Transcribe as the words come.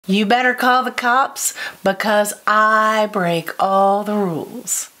You better call the cops because I break all the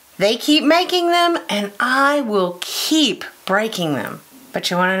rules. They keep making them and I will keep breaking them. But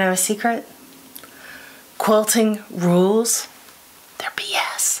you want to know a secret? Quilting rules, they're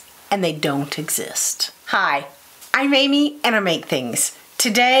BS and they don't exist. Hi, I'm Amy and I make things.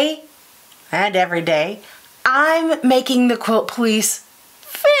 Today and every day, I'm making the quilt police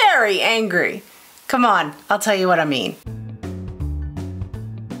very angry. Come on, I'll tell you what I mean.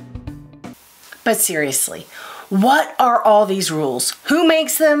 But seriously, what are all these rules? Who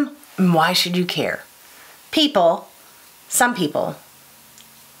makes them? And why should you care? People, some people,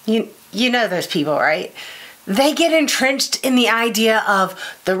 you know those people, right? They get entrenched in the idea of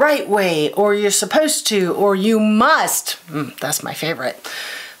the right way, or you're supposed to, or you must. That's my favorite.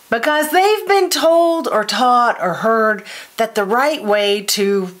 Because they've been told or taught or heard that the right way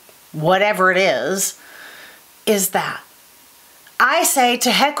to whatever it is that. I say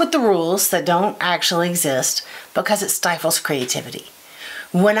to heck with the rules that don't actually exist because it stifles creativity.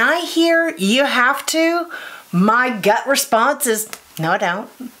 When I hear you have to, my gut response is, no I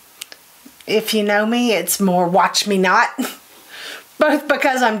don't. If you know me, it's more watch me not. Both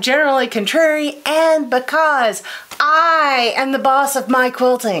because I'm generally contrary and because I am the boss of my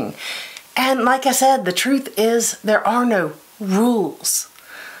quilting. And like I said, the truth is there are no rules.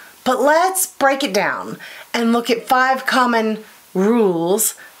 But let's break it down and look at 5 common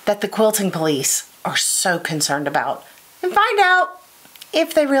rules that the quilting police are so concerned about and find out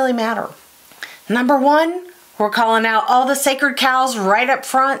if they really matter. Number 1, we're calling out all the sacred cows right up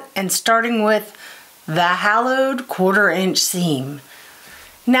front and starting with the hallowed 1/4 inch seam.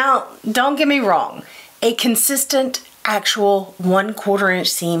 Now, don't get me wrong, a consistent actual 1/4 inch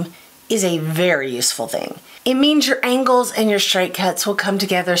seam is a very useful thing. It means your angles and your straight cuts will come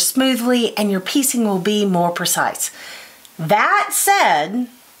together smoothly and your piecing will be more precise. That said,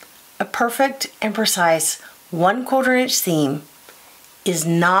 a perfect and precise 1/4 inch seam is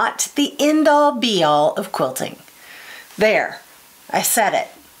not the end-all be-all of quilting. There, I said it.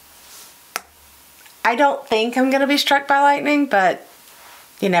 I don't think I'm gonna be struck by lightning, but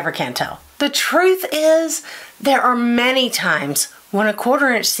you never can tell. The truth is, there are many times when a 1/4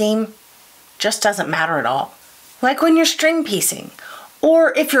 inch seam just doesn't matter at all. Like when you're string piecing,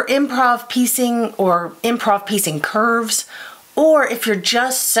 or if you're improv piecing curves, or if you're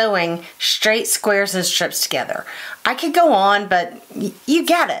just sewing straight squares and strips together. I could go on, but you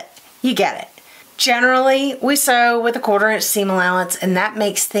get it. You get it. Generally, we sew with a 1/4 inch seam allowance and that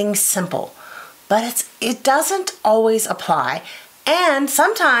makes things simple. But it doesn't always apply. And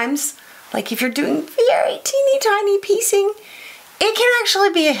sometimes, like if you're doing very teeny tiny piecing, it can actually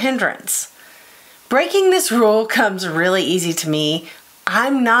be a hindrance. Breaking this rule comes really easy to me.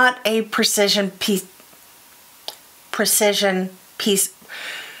 I'm not a precision piecer.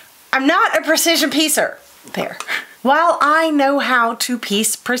 There. While I know how to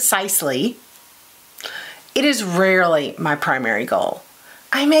piece precisely, it is rarely my primary goal.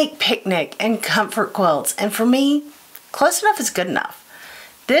 I make picnic and comfort quilts, and for me, close enough is good enough.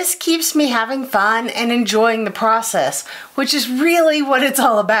 This keeps me having fun and enjoying the process, which is really what it's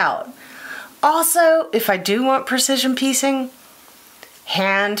all about. Also, if I do want precision piecing,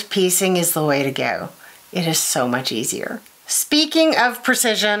 hand piecing is the way to go. It is so much easier. Speaking of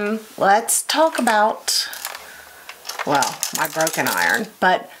precision, let's talk about, well, my broken iron,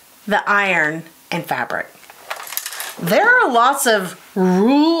 but the iron and fabric. There are lots of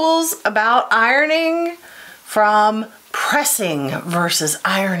rules about ironing, from pressing versus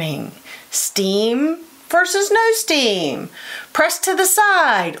ironing, steam versus no steam, press to the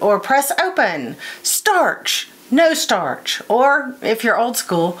side or press open, starch, no starch, or if you're old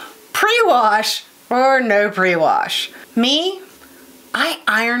school, pre-wash or no pre-wash. Me, I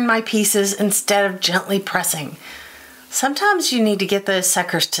iron my pieces instead of gently pressing. Sometimes you need to get those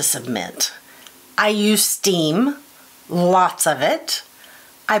suckers to submit. I use steam, lots of it.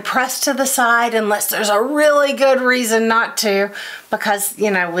 I press to the side unless there's a really good reason not to, because,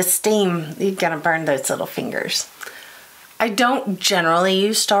 you know, with steam, you're gonna burn those little fingers. I don't generally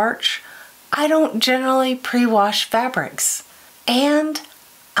use starch. I don't generally pre-wash fabrics. And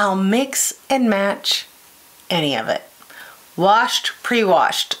I'll mix and match any of it. Washed,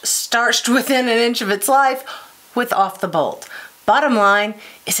 pre-washed, starched within an inch of its life, with off the bolt. Bottom line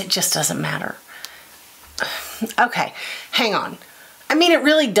is it just doesn't matter. Okay, hang on. I mean, it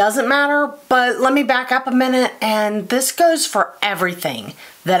really doesn't matter, but let me back up a minute, and this goes for everything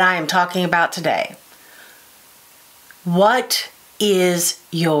that I am talking about today. What is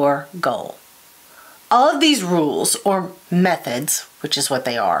your goal? All of these rules, or methods, which is what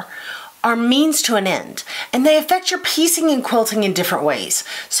they are are means to an end, and they affect your piecing and quilting in different ways.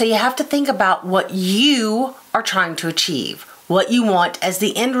 So you have to think about what you are trying to achieve, what you want as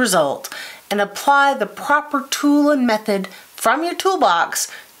the end result, and apply the proper tool and method from your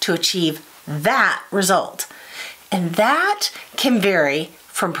toolbox to achieve that result. And that can vary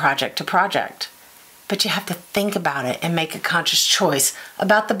from project to project. But you have to think about it and make a conscious choice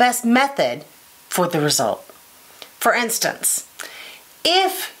about the best method for the result. For instance,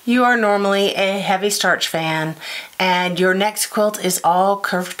 if you are normally a heavy starch fan and your next quilt is all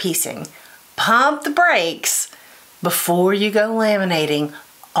curved piecing, pump the brakes before you go laminating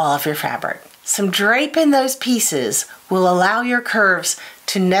all of your fabric. Some drape in those pieces will allow your curves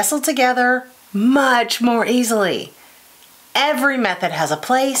to nestle together much more easily. Every method has a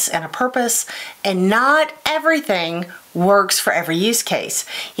place and a purpose, and not everything works for every use case.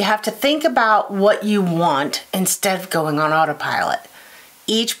 You have to think about what you want instead of going on autopilot.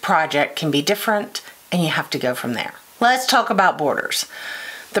 Each project can be different, and you have to go from there. Let's talk about borders.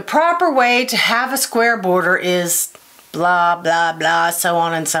 The proper way to have a square border is blah, blah, blah, so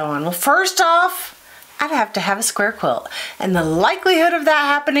on and so on. Well, first off, I'd have to have a square quilt. And the likelihood of that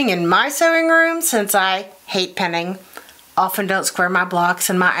happening in my sewing room, since I hate pinning, often don't square my blocks,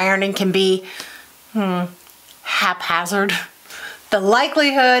 and my ironing can be haphazard. The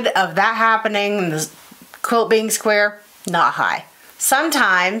likelihood of that happening and the quilt being square, not high.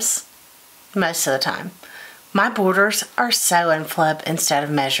 Sometimes, most of the time, my borders are sew and flip instead of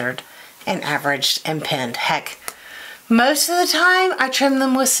measured and averaged and pinned. Heck, most of the time I trim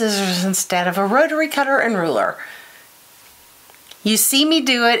them with scissors instead of a rotary cutter and ruler. You see me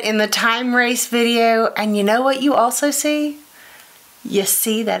do it in the time race video, and you know what you also see? You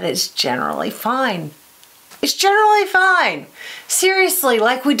see that it's generally fine. It's generally fine. Seriously,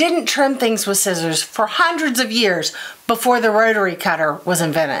 like we didn't trim things with scissors for hundreds of years before the rotary cutter was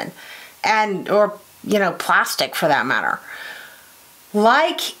invented. Or plastic for that matter.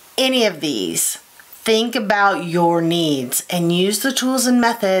 Like any of these, think about your needs and use the tools and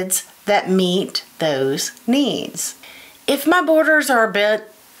methods that meet those needs. If my borders are a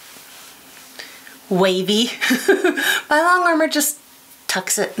bit wavy, my long armor just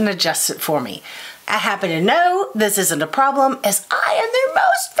tucks it and adjusts it for me. I happen to know this isn't a problem, as I am their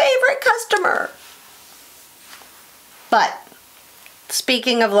most favorite customer. But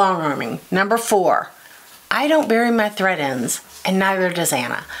speaking of long arming, number 4, I don't bury my thread ends, and neither does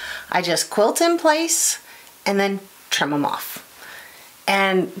Anna. I just quilt in place and then trim them off.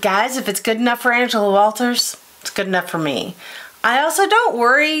 And guys, if it's good enough for Angela Walters, it's good enough for me. I also don't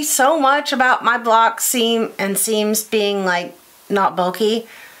worry so much about my block seams being not bulky.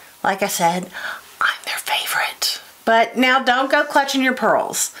 Like I said, I'm their favorite. But now don't go clutching your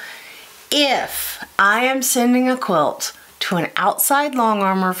pearls. If I am sending a quilt to an outside long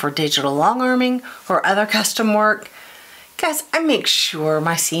armor for digital long arming or other custom work, guys, I make sure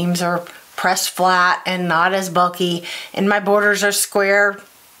my seams are pressed flat and not as bulky, and my borders are square,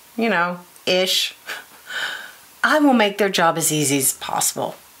 ish. I will make their job as easy as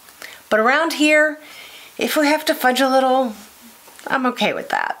possible. But around here, if we have to fudge a little, I'm okay with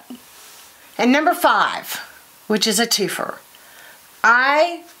that. And number 5, which is a twofer,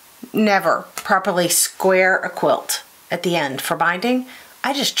 I never properly square a quilt at the end for binding.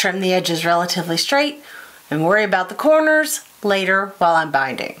 I just trim the edges relatively straight and worry about the corners later while I'm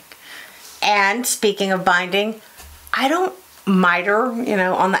binding. And speaking of binding, I don't miter,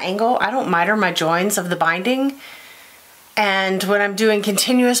 on the angle. I don't miter my joins of the binding. And when I'm doing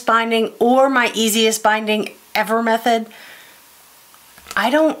continuous binding or my easiest binding ever method, I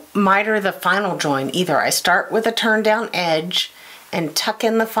don't miter the final join either. I start with a turn down edge and tuck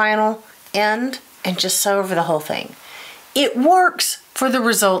in the final end and just sew over the whole thing. It works for the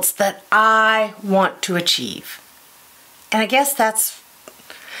results that I want to achieve. And I guess that's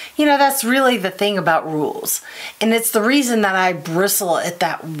really the thing about rules. And it's the reason that I bristle at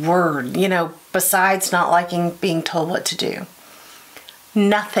that word, besides not liking being told what to do.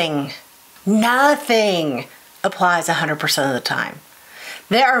 Nothing applies 100% of the time.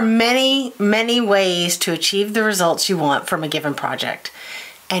 There are many, many ways to achieve the results you want from a given project.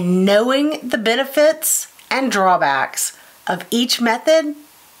 And knowing the benefits and drawbacks of each method,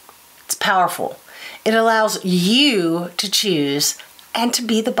 it's powerful. It allows you to choose and to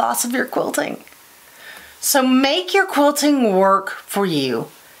be the boss of your quilting. So make your quilting work for you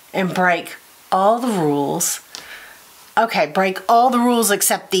and break all the rules. Okay, break all the rules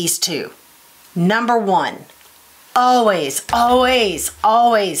except these 2. Number 1, always, always,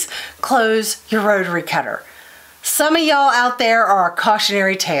 always close your rotary cutter. Some of y'all out there are a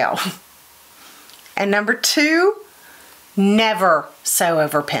cautionary tale. And number 2, never sew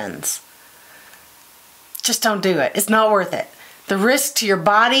over pins. just don't do it. It's not worth it. The risk to your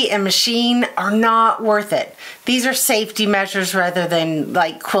body and machine are not worth it. These are safety measures rather than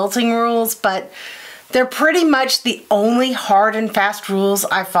like quilting rules, but they're pretty much the only hard and fast rules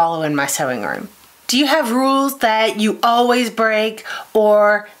I follow in my sewing room. Do you have rules that you always break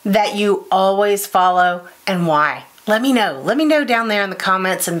or that you always follow, and why? Let me know. Let me know down there in the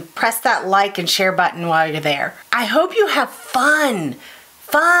comments, and press that like and share button while you're there. I hope you have fun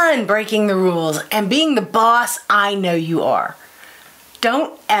breaking the rules and being the boss I know you are.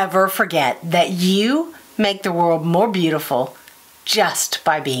 Don't ever forget that you make the world more beautiful just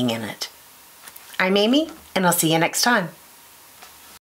by being in it. I'm Amy, and I'll see you next time.